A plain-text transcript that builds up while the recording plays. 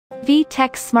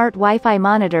VTech smart Wi-Fi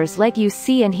monitors let you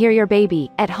see and hear your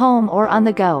baby, at home or on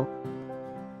the go.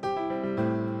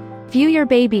 View your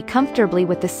baby comfortably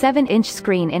with the 7-inch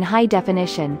screen in high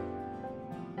definition.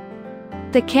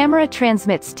 The camera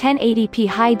transmits 1080p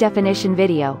high-definition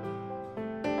video,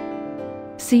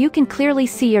 so you can clearly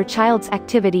see your child's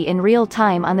activity in real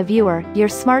time on the viewer, your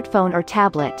smartphone or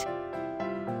tablet.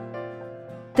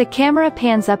 The camera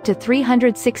pans up to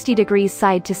 360 degrees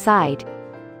side to side,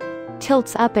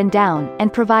 tilts up and down,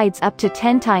 and provides up to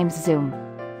 10 times zoom.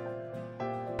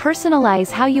 Personalize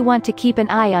how you want to keep an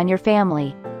eye on your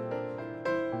family.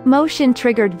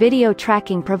 Motion-triggered video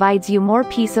tracking provides you more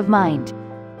peace of mind.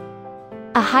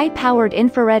 A high-powered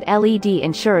infrared LED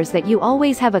ensures that you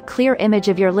always have a clear image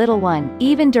of your little one,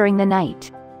 even during the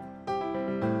night.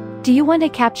 Do you want to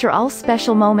capture all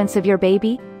special moments of your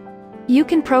baby? You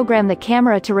can program the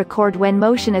camera to record when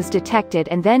motion is detected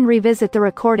and then revisit the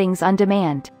recordings on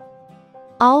demand.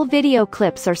 All video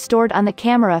clips are stored on the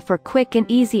camera for quick and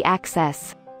easy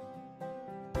access.